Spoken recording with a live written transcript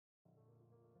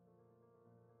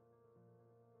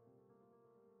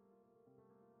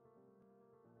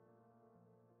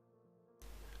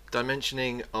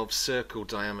Dimensioning of circle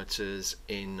diameters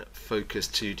in Focus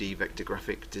 2D Vector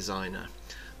Graphic Designer.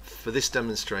 For this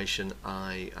demonstration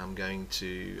I am going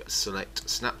to select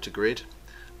Snap to Grid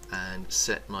and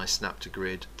set my Snap to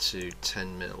Grid to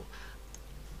 10mm.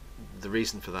 The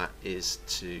reason for that is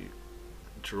to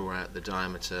draw out the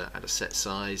diameter at a set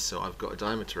size, so I've got a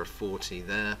diameter of 40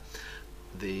 there.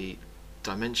 The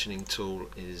dimensioning tool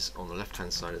is on the left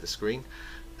hand side of the screen,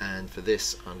 and for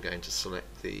this I'm going to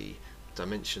select the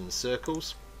dimension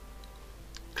circles,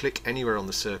 click anywhere on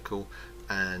the circle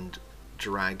and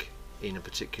drag in a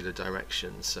particular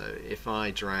direction. So if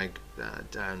I drag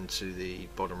down to the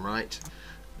bottom right,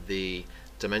 the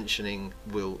dimensioning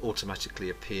will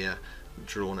automatically appear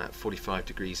drawn at 45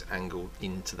 degrees angle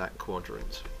into that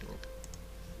quadrant.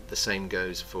 The same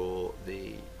goes for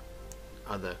the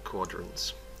other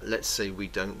quadrants. Let's say we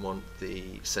don't want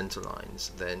the center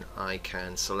lines, then I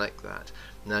can select that.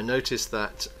 Now notice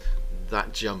that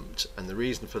that jumped, and the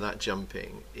reason for that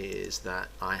jumping is that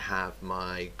I have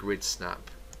my grid snap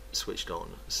switched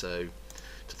on. So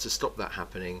to stop that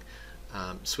happening,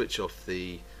 switch off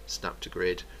the snap to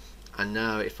grid, and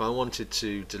now if I wanted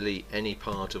to delete any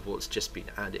part of what's just been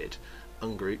added,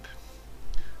 ungroup,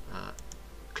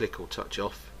 click or touch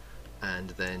off,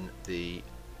 and then the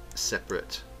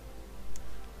separate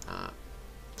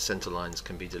center lines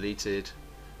can be deleted,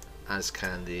 as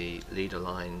can the leader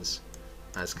lines,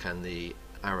 as can the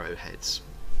arrowheads.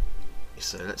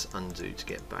 So let's undo to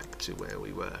get back to where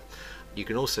we were. You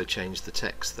can also change the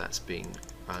text that's been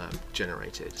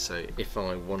generated. So if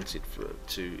I wanted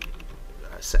to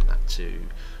set that to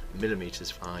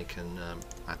millimeters, I can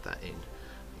add that in,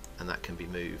 and that can be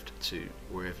moved to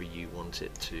wherever you want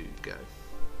it to go.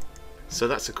 So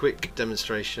that's a quick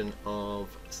demonstration of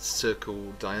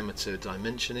circle diameter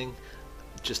dimensioning.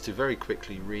 Just to very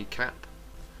quickly recap: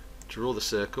 draw the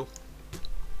circle,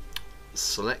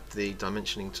 select the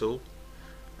dimensioning tool,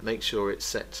 make sure it's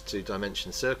set to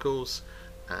dimension circles,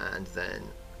 and then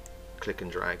click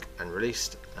and drag and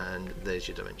release, and there's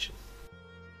your dimension.